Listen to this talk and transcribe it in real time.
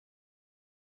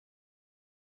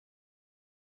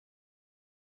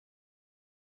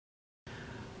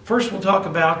First we'll talk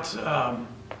about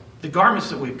the garments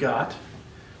that we've got.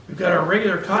 We've got our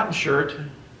regular cotton shirt,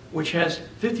 which has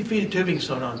 50 feet of tubing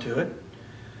sewn onto it.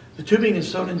 The tubing is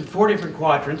sewn into 4 different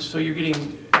quadrants, so you're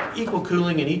getting equal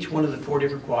cooling in each one of the 4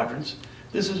 different quadrants.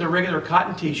 This is a regular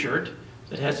cotton t-shirt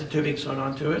that has the tubing sewn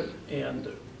onto it and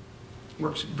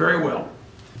works very well.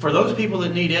 For those people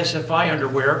that need SFI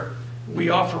underwear, we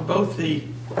offer both the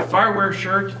Firewear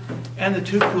shirt and the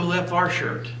Too Cool FR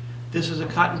shirt. This is a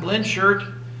cotton blend shirt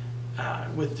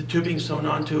with the tubing sewn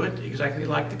onto it, exactly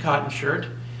like the cotton shirt,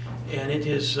 and it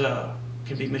is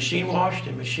can be machine washed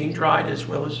and machine dried, as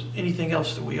well as anything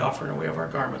else that we offer in the way of our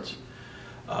garments.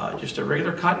 Just a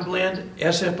regular cotton blend,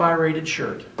 SFI rated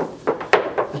shirt.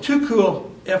 The Too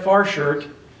Cool FR shirt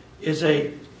is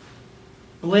a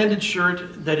blended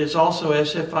shirt that is also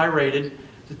SFI rated.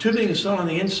 The tubing is sewn on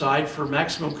the inside for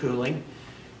maximum cooling.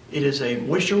 It is a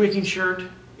moisture wicking shirt.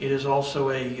 It is also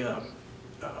a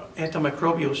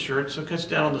antimicrobial shirt, so it cuts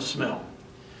down on the smell.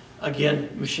 Again,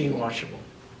 machine washable.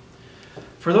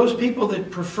 For those people that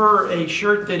prefer a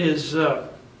shirt that is a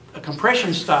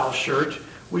compression style shirt,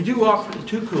 we do offer the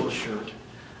Too Cool shirt.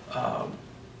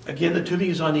 Again, the tubing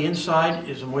is on the inside. It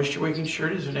is a moisture wicking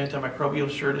shirt. It is an antimicrobial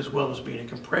shirt, as well as being a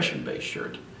compression based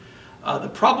shirt. The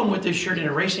problem with this shirt in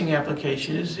a racing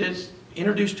application is it's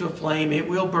introduced to a flame, it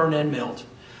will burn and melt.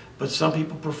 But some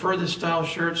people prefer this style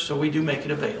shirt, so we do make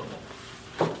it available.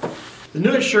 The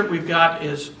newest shirt we've got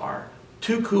is our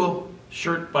Too Cool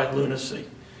shirt by Lunacy.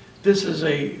 This is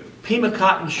a Pima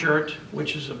cotton shirt,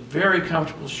 which is a very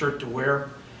comfortable shirt to wear.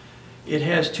 It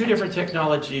has 2 different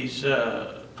technologies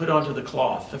put onto the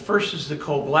cloth. The first is the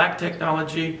coal black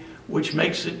technology, which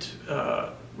makes it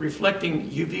reflecting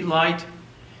UV light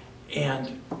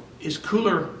and is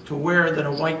cooler to wear than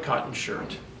a white cotton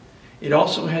shirt. It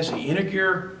also has the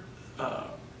Intergear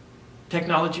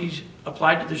technologies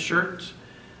applied to the shirts.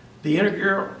 The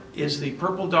Intergear is the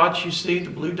purple dots you see, the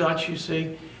blue dots you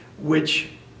see, which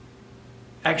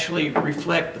actually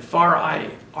reflect the far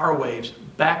IR waves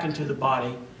back into the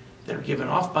body that are given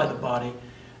off by the body,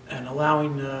 and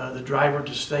allowing the driver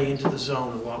to stay into the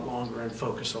zone a lot longer and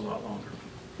focus a lot longer.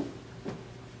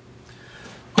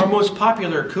 Our most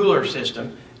popular cooler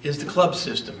system is the club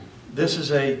system. This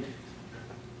is a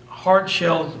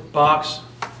hard-shelled box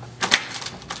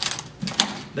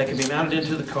that can be mounted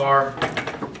into the car,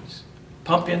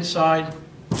 pump inside,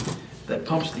 that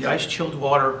pumps the ice-chilled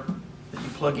water that you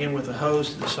plug in with a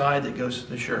hose to the side that goes to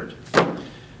the shirt.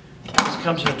 This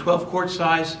comes in a 12-quart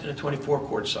size and a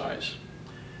 24-quart size.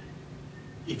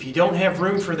 If you don't have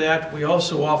room for that, we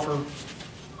also offer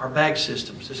our bag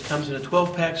systems. This comes in a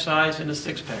 12-pack size and a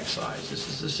 6-pack size. This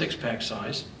is the 6-pack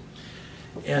size.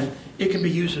 And it can be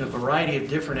used in a variety of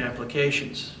different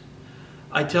applications.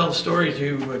 I tell a story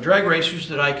to drag racers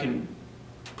that I can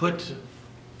put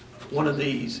one of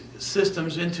these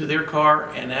systems into their car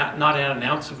and not add an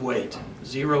ounce of weight,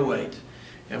 0 weight.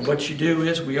 And what you do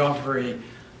is we offer a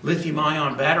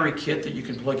lithium-ion battery kit that you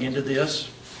can plug into this.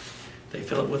 They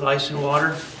fill it with ice and water,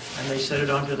 and they set it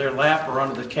onto their lap or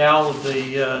onto the cowl of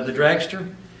the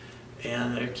dragster,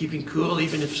 and they're keeping cool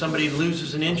even if somebody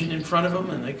loses an engine in front of them,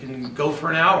 and they can go for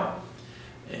an hour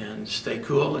and stay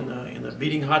cool in the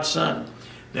beating hot sun.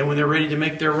 Then when they're ready to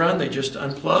make their run, they just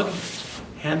unplug,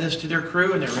 hand this to their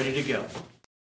crew, and they're ready to go.